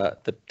his,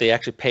 they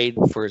actually paid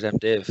for his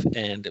MDiv,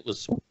 and it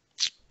was a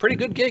pretty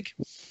good gig.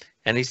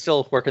 And he's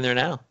still working there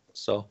now.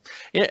 So,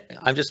 yeah,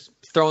 I'm just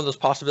throwing those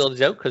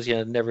possibilities out because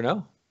you never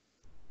know.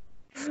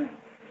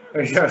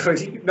 No, he's trying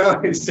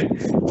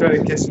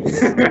to kiss me.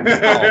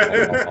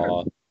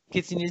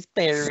 Kissing his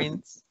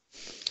parents.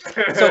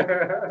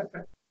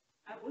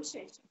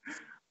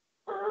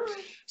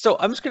 So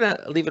I'm just going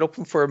to leave it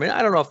open for a minute.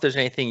 I don't know if there's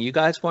anything you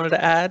guys wanted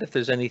to add, if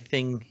there's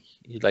anything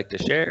you'd like to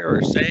share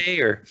or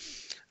say, or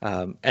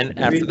and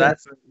after that.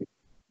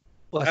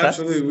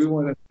 Absolutely. We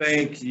want to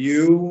thank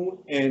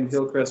you and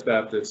Hillcrest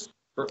Baptist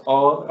for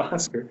all,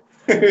 Oscar.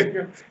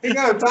 Hang on,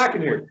 I'm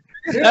talking here.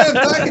 We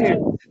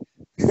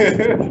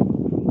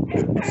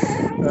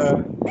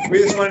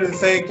just wanted to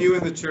thank you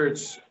and the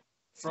church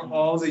for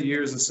all the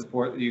years of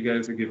support that you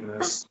guys have given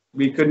us.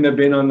 We couldn't have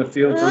been on the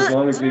field for as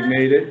long as we've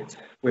made it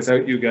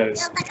without you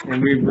guys.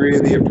 And we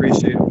really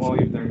appreciate all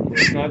you've done for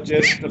us. Not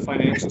just the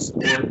financial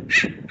support,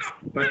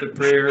 but the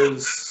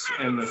prayers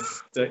and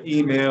the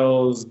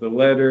emails, the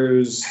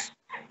letters,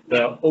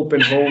 the open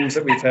homes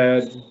that we've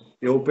had,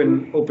 the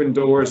open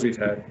doors we've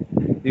had.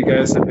 You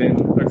guys have been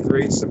a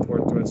great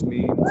support to us.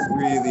 We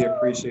really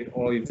appreciate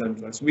all you've done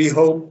for us. We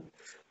hope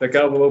that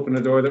God will open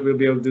the door that we'll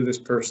be able to do this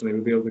personally.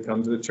 We'll be able to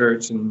come to the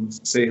church and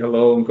say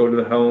hello and go to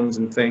the homes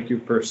and thank you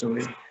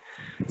personally.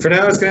 For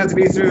now, it's going to have to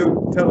be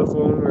through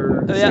telephone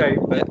or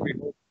Skype, but we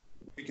hope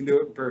we can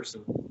do it in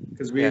person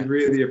because we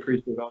really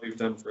appreciate all you've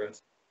done for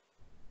us.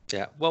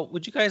 Yeah. Well,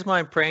 would you guys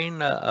mind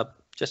praying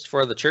just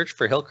for the church,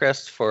 for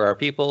Hillcrest, for our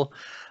people?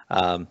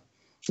 And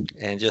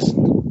just,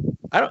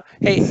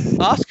 hey,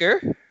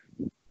 Oscar,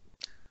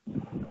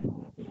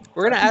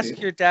 we're going to ask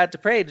your dad to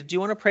pray. Do you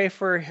want to pray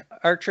for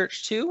our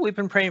church too? We've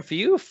been praying for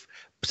you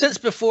since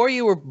before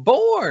you were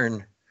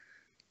born.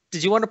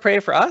 Did you want to pray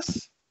for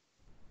us?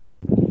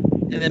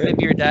 And then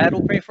maybe your dad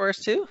will pray for us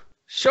too?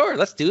 Sure,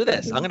 let's do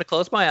this. I'm going to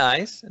close my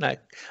eyes and I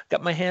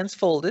got my hands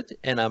folded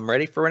and I'm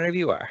ready for whenever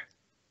you are.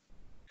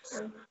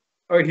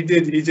 Oh, he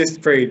did. He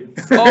just prayed.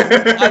 Oh,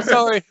 I'm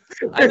sorry.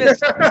 I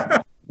missed.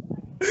 Can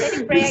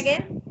you pray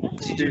again?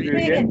 Do it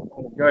again?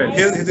 Go ahead.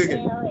 He'll do it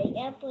again.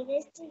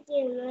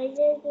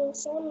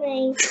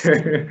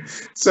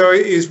 So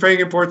he's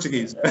praying in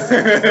Portuguese.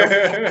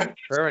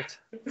 Perfect.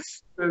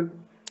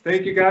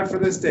 Thank you, God, for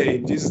this day.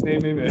 In Jesus'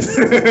 name, amen.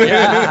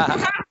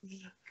 Yeah.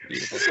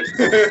 Beautiful.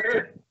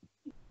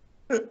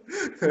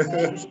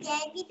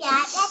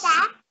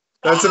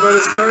 That's about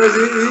as far as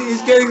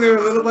he's getting there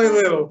little by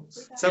little.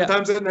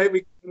 Sometimes at night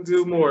we can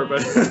do more,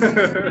 but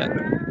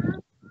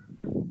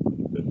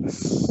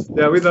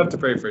yeah, we'd love to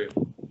pray for you.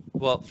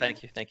 Well,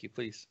 thank you. Thank you,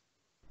 please.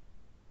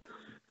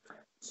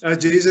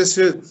 Jesus,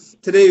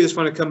 today we just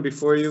want to come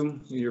before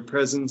you in your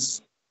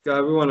presence.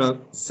 God, we want to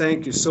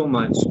thank you so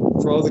much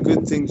for all the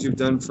good things you've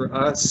done for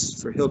us,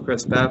 for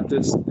Hillcrest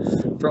Baptist,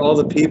 for all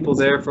the people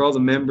there, for all the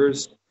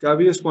members. God,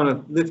 we just want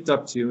to lift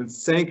up to you and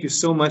thank you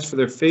so much for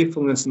their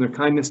faithfulness and their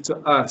kindness to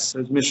us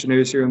as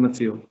missionaries here in the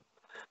field.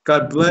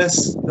 God,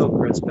 bless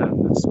Hillcrest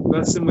Baptist.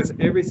 Bless them with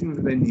everything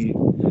that they need.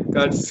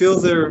 God, fill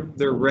their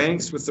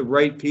ranks with the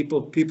right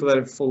people, people that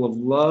are full of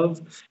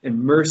love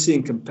and mercy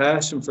and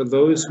compassion for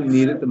those who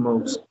need it the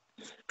most.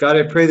 God,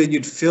 I pray that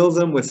you'd fill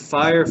them with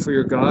fire for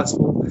your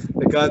gospel,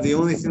 that God, the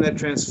only thing that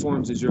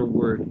transforms is your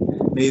word.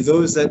 May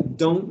those that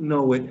don't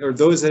know it or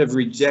those that have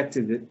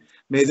rejected it,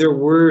 may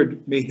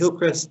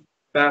Hillcrest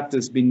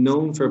Baptist be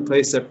known for a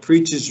place that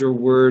preaches your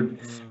word,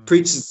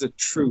 preaches the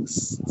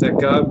truth, that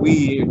God,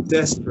 we are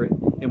desperate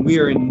and we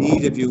are in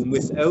need of you. And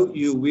without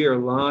you, we are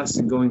lost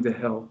and going to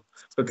hell.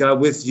 But God,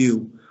 with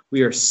you,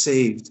 we are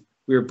saved.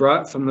 We are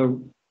brought from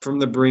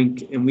the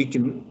brink and we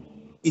can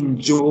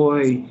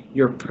enjoy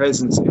your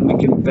presence and we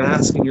can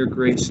bask in your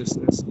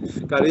graciousness.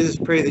 God, I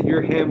just pray that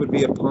your hand would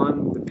be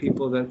upon the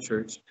people of that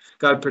church.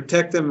 God,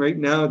 protect them right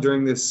now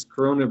during this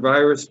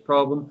coronavirus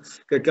problem.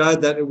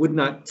 God, that it would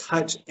not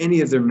touch any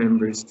of their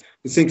members.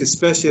 We think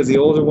especially of the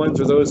older ones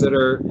or those that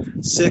are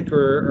sick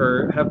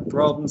or have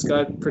problems.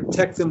 God,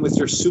 protect them with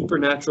your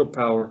supernatural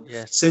power.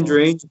 Yes, Send your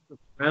Lord. angels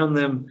around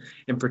them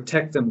and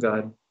protect them,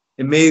 God.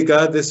 And may,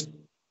 God, this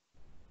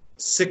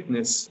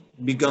sickness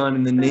be gone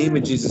in the name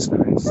of Jesus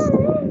Christ.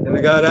 And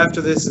that God,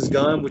 after this is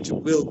gone, which it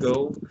will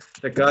go,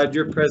 that God,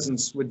 your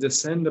presence would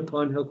descend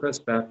upon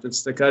Hillcrest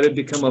Baptist, that God, it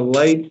become a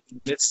light in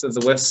the midst of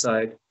the west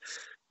side,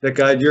 that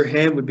God, your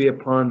hand would be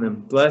upon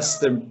them. Bless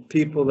the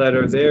people that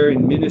are there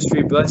in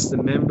ministry, bless the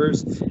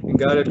members, and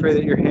God, I pray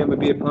that your hand would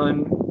be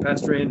upon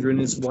Pastor Andrew and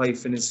his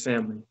wife and his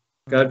family.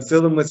 God,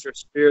 fill them with your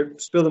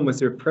spirit, fill them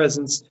with your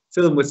presence,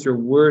 fill them with your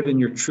word and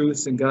your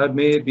truth, and God,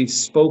 may it be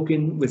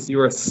spoken with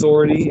your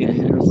authority and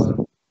in your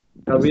love.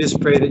 God, we just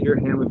pray that your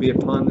hand would be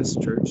upon this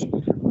church.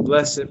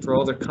 Bless it for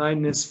all their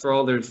kindness, for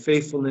all their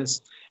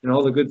faithfulness, and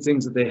all the good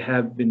things that they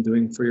have been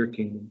doing for your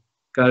kingdom.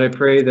 God, I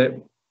pray that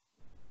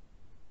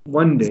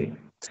one day,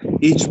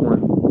 each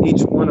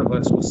one of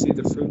us will see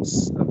the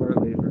fruits of our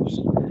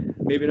labors.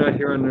 Maybe not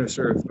here on this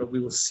earth, but we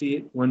will see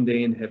it one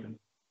day in heaven.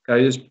 God,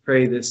 I just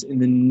pray this in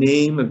the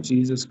name of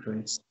Jesus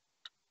Christ.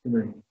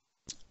 Amen.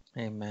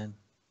 Amen.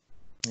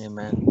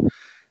 Amen.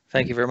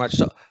 Thank you very much.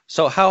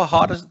 So how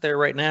hot is it there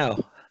right now?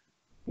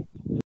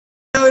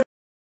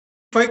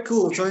 Quite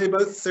cool. It's only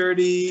about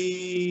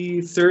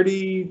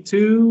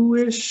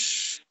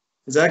 32-ish.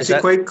 It's actually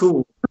quite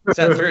cool. Is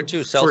that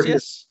 32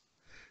 Celsius?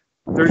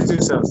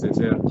 32 Celsius,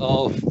 yeah.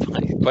 Oh,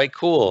 quite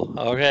cool.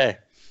 Okay.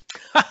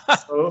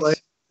 So,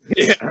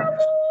 yeah.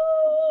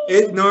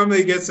 It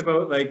normally gets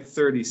about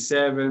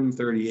 37,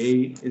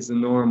 38 is the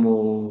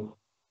normal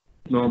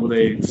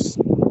day. Is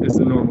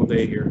the normal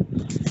day here.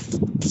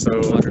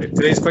 So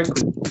today's quite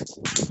cool.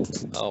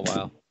 Oh,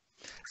 wow.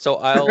 So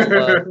I'll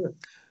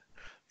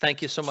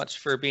thank you so much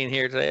for being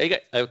here today. You got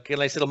a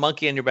nice little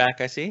monkey on your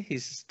back, I see.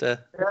 He's just I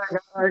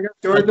got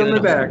George on my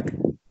back.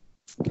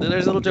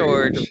 There's little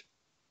George.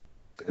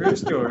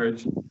 There's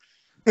George.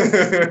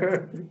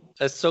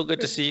 It's so good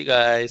to see you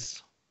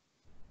guys.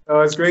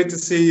 Oh, it's great to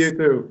see you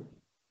too.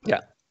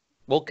 Yeah.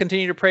 We'll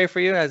continue to pray for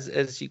you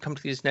as you come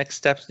to these next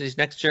steps, these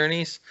next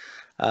journeys.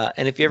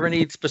 And if you ever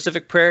need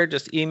specific prayer,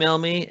 just email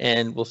me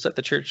and we'll set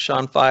the church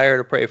on fire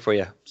to pray for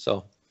you.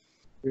 So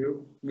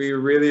we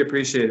really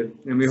appreciate it.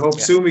 And we hope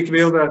soon we can be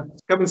able to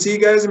come and see you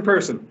guys in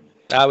person.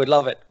 I would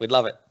love it. We'd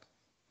love it.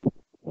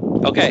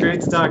 Okay. It's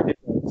great to talk to you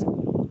guys.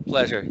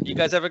 Pleasure. You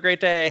guys have a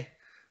great day.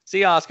 See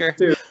you, Oscar.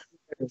 Too.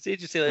 See you,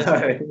 Cecilia.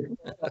 Bye.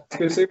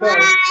 Good to say bye.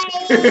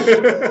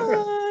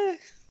 Bye.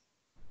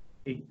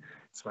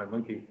 It's my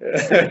monkey.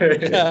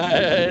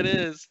 It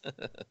is.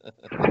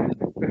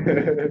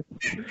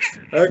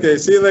 Okay,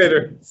 see you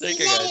later. Take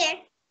care, guys.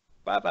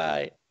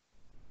 Bye-bye.